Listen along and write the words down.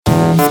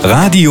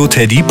Radio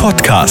Teddy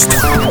Podcast.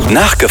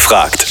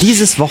 Nachgefragt.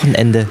 Dieses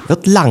Wochenende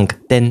wird lang,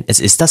 denn es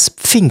ist das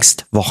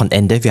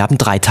Pfingstwochenende. Wir haben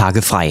 3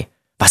 Tage frei.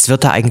 Was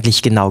wird da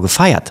eigentlich genau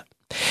gefeiert?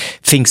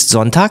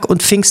 Pfingstsonntag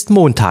und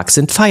Pfingstmontag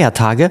sind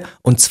Feiertage,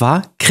 und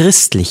zwar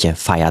christliche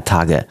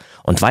Feiertage.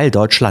 Und weil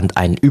Deutschland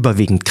ein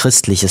überwiegend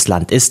christliches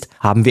Land ist,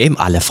 haben wir eben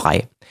alle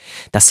frei.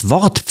 Das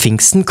Wort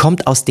Pfingsten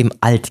kommt aus dem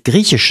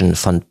Altgriechischen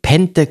von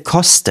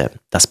pentekoste.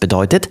 Das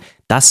bedeutet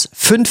das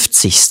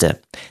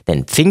Fünfzigste.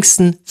 Denn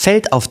Pfingsten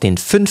fällt auf den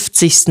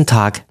 50.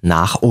 Tag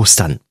nach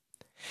Ostern.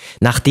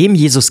 Nachdem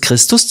Jesus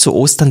Christus zu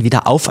Ostern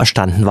wieder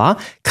auferstanden war,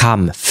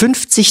 kam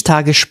 50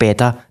 Tage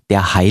später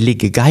der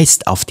Heilige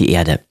Geist auf die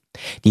Erde.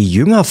 Die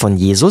Jünger von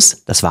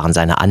Jesus, das waren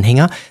seine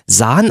Anhänger,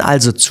 sahen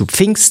also zu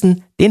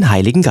Pfingsten den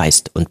Heiligen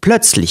Geist. Und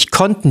plötzlich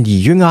konnten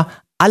die Jünger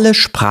alle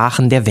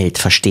Sprachen der Welt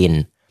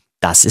verstehen.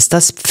 Das ist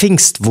das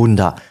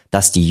Pfingstwunder,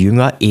 das die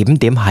Jünger eben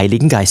dem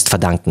Heiligen Geist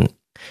verdanken.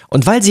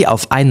 Und weil sie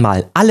auf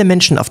einmal alle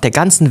Menschen auf der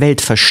ganzen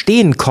Welt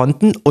verstehen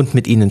konnten und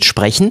mit ihnen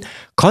sprechen,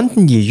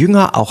 konnten die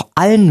Jünger auch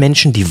allen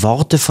Menschen die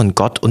Worte von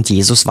Gott und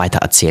Jesus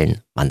weitererzählen.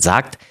 Man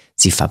sagt,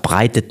 sie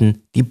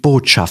verbreiteten die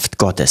Botschaft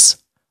Gottes.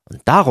 Und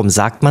darum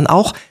sagt man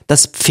auch,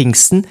 dass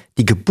Pfingsten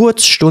die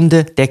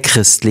Geburtsstunde der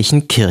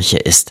christlichen Kirche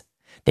ist.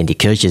 Denn die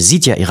Kirche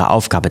sieht ja ihre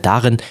Aufgabe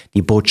darin,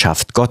 die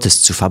Botschaft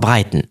Gottes zu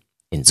verbreiten.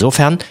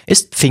 Insofern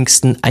ist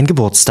Pfingsten ein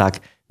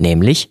Geburtstag,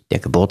 nämlich der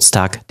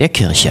Geburtstag der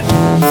Kirche.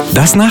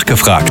 Das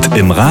Nachgefragt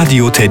im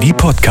Radio Teddy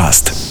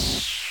Podcast.